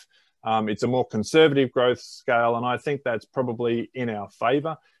beef. It's a more conservative growth scale, and I think that's probably in our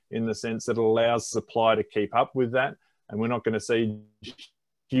favour in the sense that it allows supply to keep up with that, and we're not going to see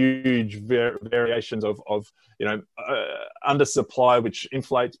huge variations of undersupply, which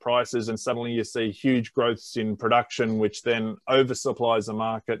inflates prices, and suddenly you see huge growths in production, which then oversupplies the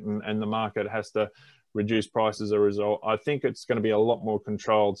market, and the market has to reduce prices as a result. I think it's going to be a lot more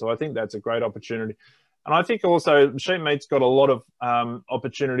controlled. So I think that's a great opportunity. And I think also sheep meat's got a lot of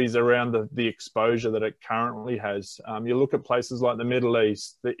opportunities around the exposure that it currently has. You look at places like the Middle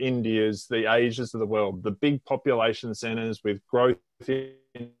East, the Indias, the Asias of the world, the big population centres with growth in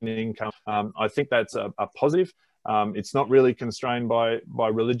income. I think that's a positive. It's not really constrained by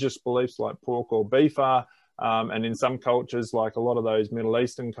religious beliefs like pork or beef are. And in some cultures, like a lot of those Middle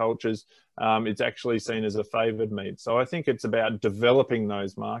Eastern cultures, it's actually seen as a favoured meat. So I think it's about developing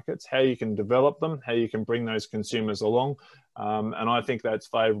those markets, how you can develop them, how you can bring those consumers along. And I think that's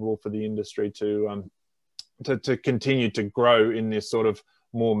favourable for the industry to continue to grow in this sort of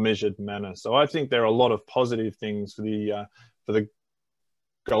more measured manner. So I think there are a lot of positive things for the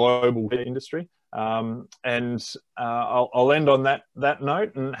global industry. And I'll end on that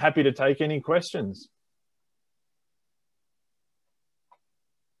note, and happy to take any questions.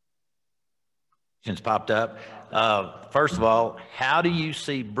 Popped up. First of all, how do you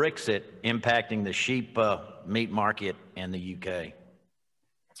see Brexit impacting the sheep meat market in the UK?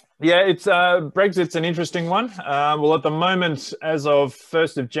 Yeah, Brexit's an interesting one. Well, at the moment, as of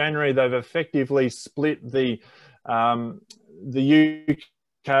 1st of January, they've effectively split the UK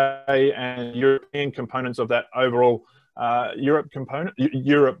and European components of that overall Europe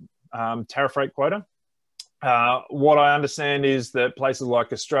tariff rate quota. What I understand is that places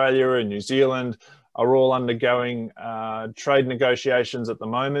like Australia and New Zealand are all undergoing trade negotiations at the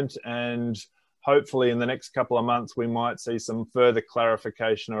moment, and hopefully in the next couple of months we might see some further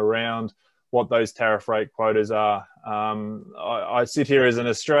clarification around what those tariff rate quotas are. I sit here as an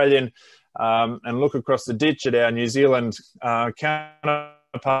Australian and look across the ditch at our New Zealand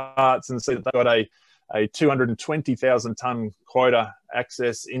counterparts and see that they've got a 220,000 tonne quota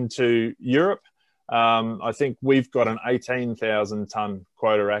access into Europe. I think we've got an 18,000 tonne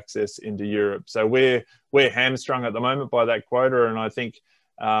quota access into Europe. So we're hamstrung at the moment by that quota, and I think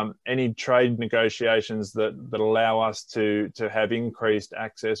any trade negotiations that allow us to have increased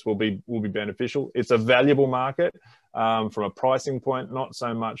access will be beneficial. It's a valuable market from a pricing point, not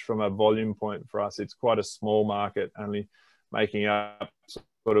so much from a volume point for us. It's quite a small market, only making up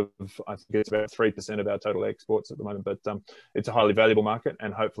sort of, I think it's about 3% of our total exports at the moment, but it's a highly valuable market,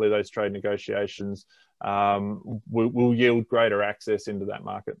 and hopefully those trade negotiations will yield greater access into that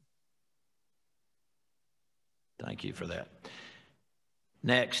market. Thank you for that.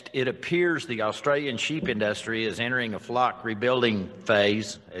 Next, it appears the Australian sheep industry is entering a flock rebuilding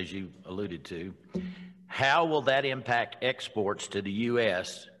phase, as you alluded to. How will that impact exports to the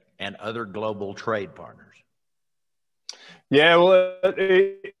US and other global trade partners? Yeah, well,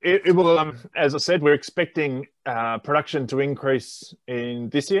 it will, as I said, we're expecting production to increase in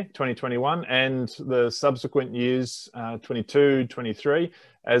this year, 2021, and the subsequent years, 22, 23,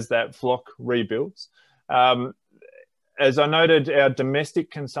 as that flock rebuilds. As I noted, our domestic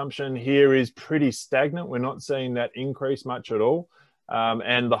consumption here is pretty stagnant. We're not seeing that increase much at all.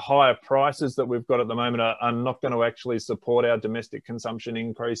 And the higher prices that we've got at the moment are not going to actually support our domestic consumption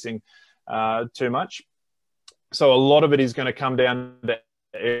increasing too much. So a lot of it is going to come down to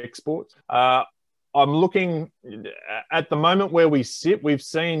exports. I'm looking at the moment where we sit. We've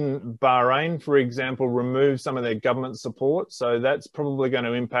seen Bahrain, for example, remove some of their government support. So that's probably going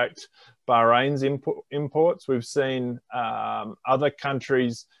to impact Bahrain's imports. We've seen other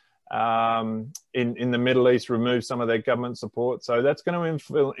countries in the Middle East remove some of their government support. So that's going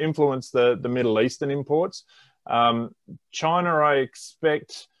to influence the Middle Eastern imports. China, I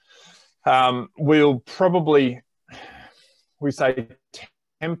expect, will probably, we say,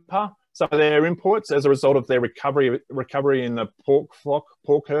 temper some of their imports as a result of their recovery in the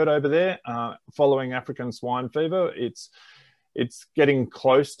pork herd over there following African swine fever. It's getting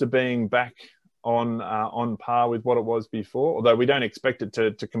close to being back on par with what it was before, although we don't expect it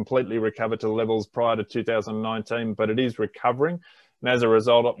to completely recover to levels prior to 2019, but it is recovering. And as a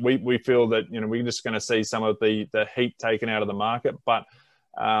result, we feel that, you know, we're just going to see some of the heat taken out of the market. But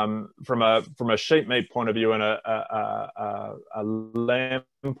from a sheep meat point of view and a lamb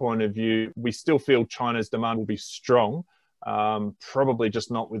point of view, we still feel China's demand will be strong, probably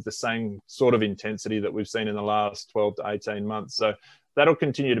just not with the same sort of intensity that we've seen in the last 12 to 18 months. So that'll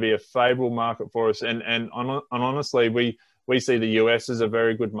continue to be a favourable market for us. And honestly, we see the US as a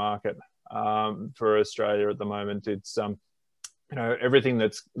very good market for Australia at the moment. It's you know, everything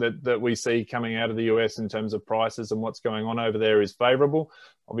that we see coming out of the US in terms of prices and what's going on over there is favourable.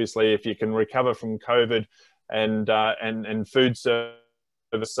 Obviously, if you can recover from COVID and food service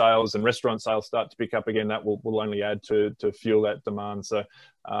sales and restaurant sales start to pick up again, that will only add to fuel that demand. So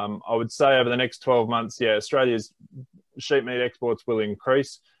I would say over the next 12 months, yeah, Australia's sheep meat exports will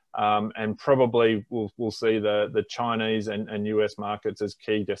increase, and probably we'll see the Chinese and US markets as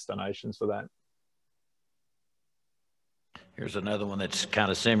key destinations for that. Here's another one that's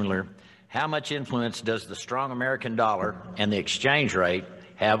kind of similar. How much influence does the strong American dollar and the exchange rate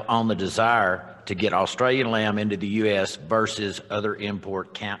have on the desire to get Australian lamb into the U.S. versus other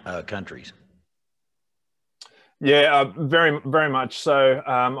import countries? Yeah, very, very much so.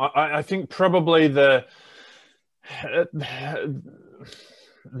 I think probably the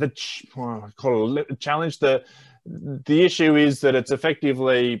challenge, the issue is that it's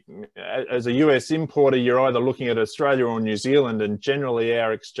effectively, as a US importer, you're either looking at Australia or New Zealand, and generally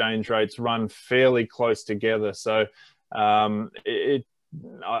our exchange rates run fairly close together. So I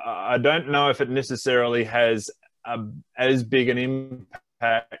don't know if it necessarily has as big an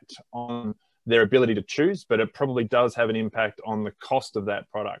impact on their ability to choose, but it probably does have an impact on the cost of that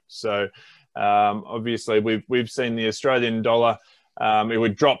product. So obviously we've seen the Australian dollar, it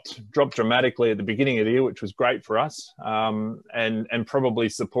would drop dramatically at the beginning of the year, which was great for us, and probably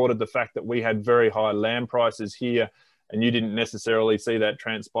supported the fact that we had very high lamb prices here, and you didn't necessarily see that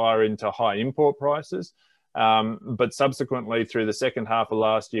transpire into high import prices. But subsequently, through the second half of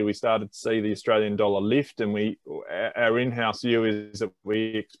last year, we started to see the Australian dollar lift, and our in-house view is that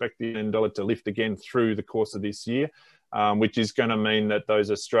we expect the Australian dollar to lift again through the course of this year, which is going to mean that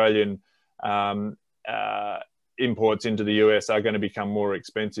those Australian imports into the US are going to become more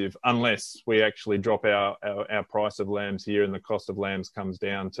expensive unless we actually drop our price of lambs here and the cost of lambs comes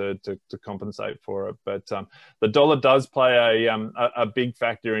down to compensate for it. But the dollar does play a big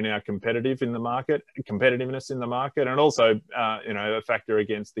factor in our competitiveness in the market, and also you know, a factor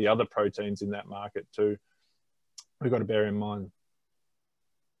against the other proteins in that market too. We've got to bear in mind.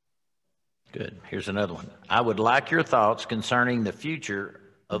 Good. Here's another one. I would like your thoughts concerning the future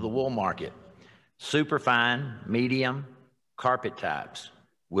of the wool market. Superfine, medium, carpet types.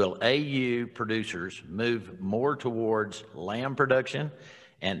 Will AU producers move more towards lamb production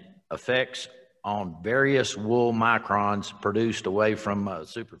and effects on various wool microns produced away from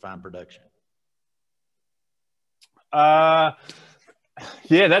superfine production? Yeah,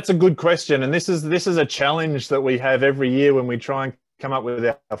 that's a good question. And this is a challenge that we have every year when we try and come up with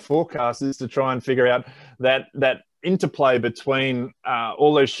our forecasts, is to try and figure out that interplay between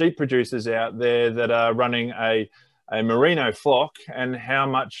all those sheep producers out there that are running a merino flock, and how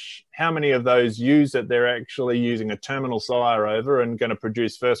many of those use that they're actually using a terminal sire over and going to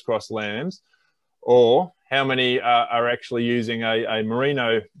produce first cross lambs, or how many are actually using a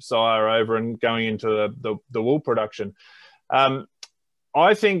merino sire over and going into the wool production.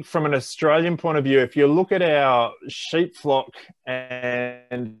 I think from an Australian point of view, if you look at our sheep flock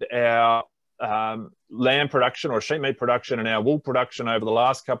and our lamb production or sheep meat production and our wool production over the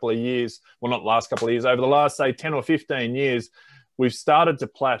last couple of years, well, not last couple of years, over the last, say, 10 or 15 years, we've started to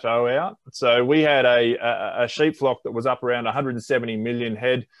plateau out. So we had a sheep flock that was up around 170 million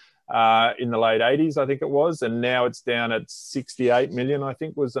head in the late 80s, I think it was, and now it's down at 68 million, I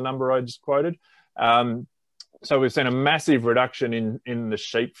think was the number I just quoted. So we've seen a massive reduction in the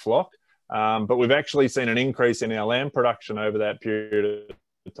sheep flock, but we've actually seen an increase in our lamb production over that period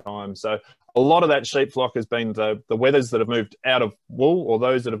of time. So a lot of that sheep flock has been the wethers that have moved out of wool, or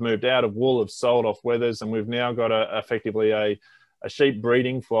those that have moved out of wool have sold off wethers, and we've now got effectively a sheep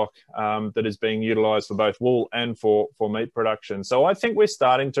breeding flock that is being utilised for both wool and for meat production. So I think we're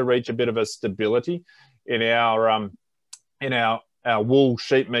starting to reach a bit of a stability in our wool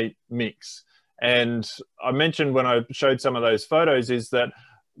sheep meat mix. And I mentioned when I showed some of those photos is that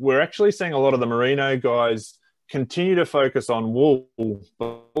we're actually seeing a lot of the merino guys continue to focus on wool,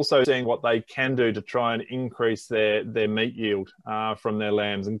 but also seeing what they can do to try and increase their meat yield from their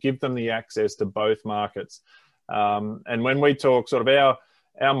lambs and give them the access to both markets. And when we talk sort of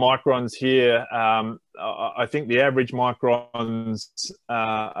our microns here, I think the average micron's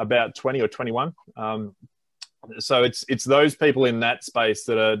about 20 or 21. So it's those people in that space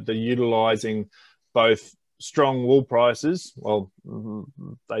that are utilising both strong wool prices. Well,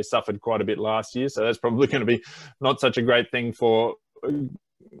 they suffered quite a bit last year, so that's probably going to be not such a great thing for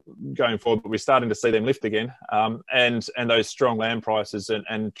going forward, but we're starting to see them lift again, and those strong lamb prices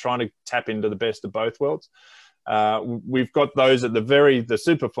and trying to tap into the best of both worlds. We've got those at the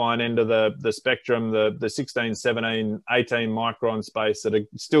super fine end of the spectrum, the 16, 17, 18 micron space that are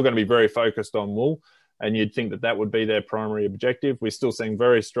still going to be very focused on wool. And you'd think that would be their primary objective. We're still seeing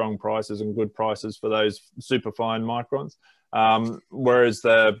very strong prices and good prices for those super fine microns. Whereas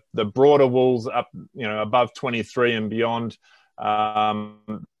the broader wools up, above 23 and beyond,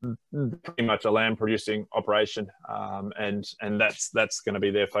 pretty much a lamb producing operation. And that's going to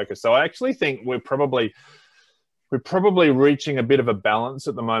be their focus. So I actually think we're probably reaching a bit of a balance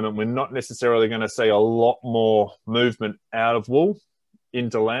at the moment. We're not necessarily going to see a lot more movement out of wool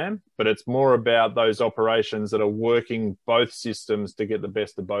into lamb, but it's more about those operations that are working both systems to get the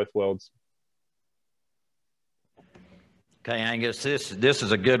best of both worlds. Okay, Angus, this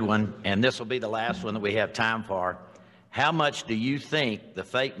is a good one, and this will be the last one that we have time for. How much do you think the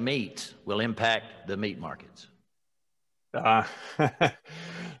fake meats will impact the meat markets? The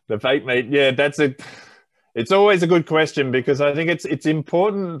fake meat, yeah, it's always a good question, because I think it's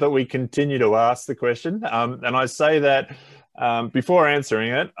important that we continue to ask the question. And I say that before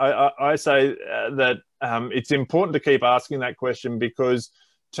answering it, I say that it's important to keep asking that question, because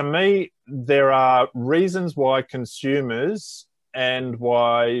to me, there are reasons why consumers and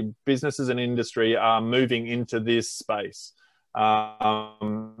why businesses and industry are moving into this space.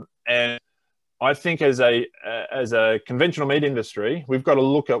 And I think as a conventional meat industry, we've got to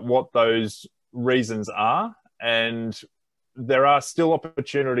look at what those reasons are, and there are still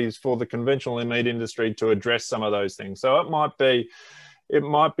opportunities for the conventional meat industry to address some of those things. So it might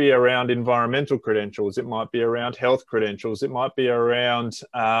be around environmental credentials, it might be around health credentials, it might be around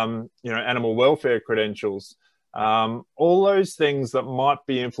animal welfare credentials. All those things that might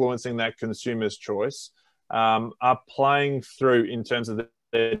be influencing that consumer's choice are playing through in terms of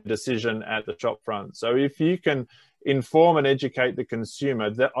their decision at the shop front. So if you can inform and educate the consumer,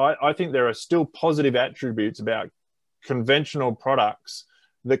 that I think there are still positive attributes about conventional products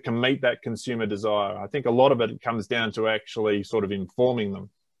that can meet that consumer desire. I think a lot of it comes down to actually sort of informing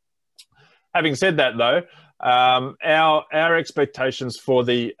them. Having said that, though, our expectations for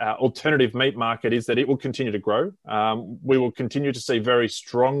the alternative meat market is that it will continue to grow. We will continue to see very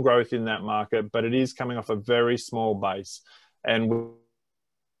strong growth in that market, but it is coming off a very small base. And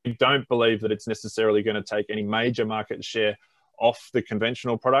we don't believe that it's necessarily going to take any major market share off the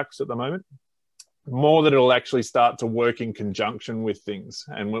conventional products at the moment. More that it'll actually start to work in conjunction with things,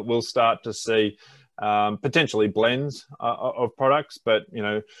 and we'll start to see potentially blends of products. But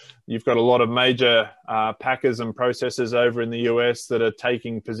you've got a lot of major packers and processors over in the US that are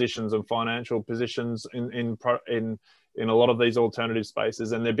taking positions and financial positions in a lot of these alternative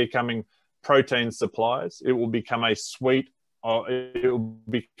spaces, and they're becoming protein suppliers. It will become a suite. It will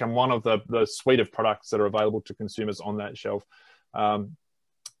become one of the suite of products that are available to consumers on that shelf.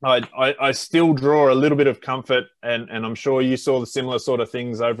 I still draw a little bit of comfort, and I'm sure you saw the similar sort of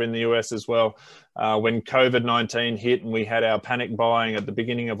things over in the US as well. When COVID-19 hit and we had our panic buying at the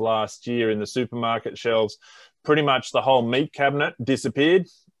beginning of last year in the supermarket shelves, pretty much the whole meat cabinet disappeared,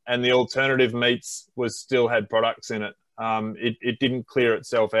 and the alternative meats still had products in it. it didn't clear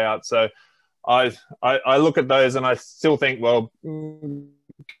itself out. So I look at those and I still think, well,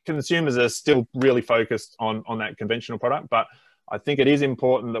 consumers are still really focused on that conventional product, but I think it is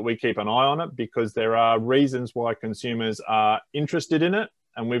important that we keep an eye on it, because there are reasons why consumers are interested in it,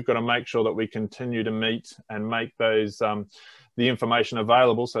 and we've got to make sure that we continue to meet and make those the information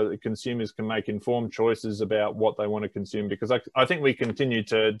available so that consumers can make informed choices about what they want to consume, because I think we continue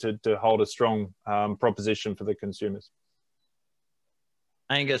to hold a strong proposition for the consumers.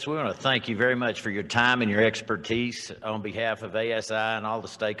 Angus, we want to thank you very much for your time and your expertise on behalf of ASI and all the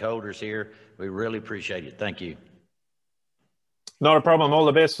stakeholders here. We really appreciate it. Thank you. Not a problem. All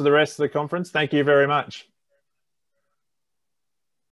the best for the rest of the conference. Thank you very much.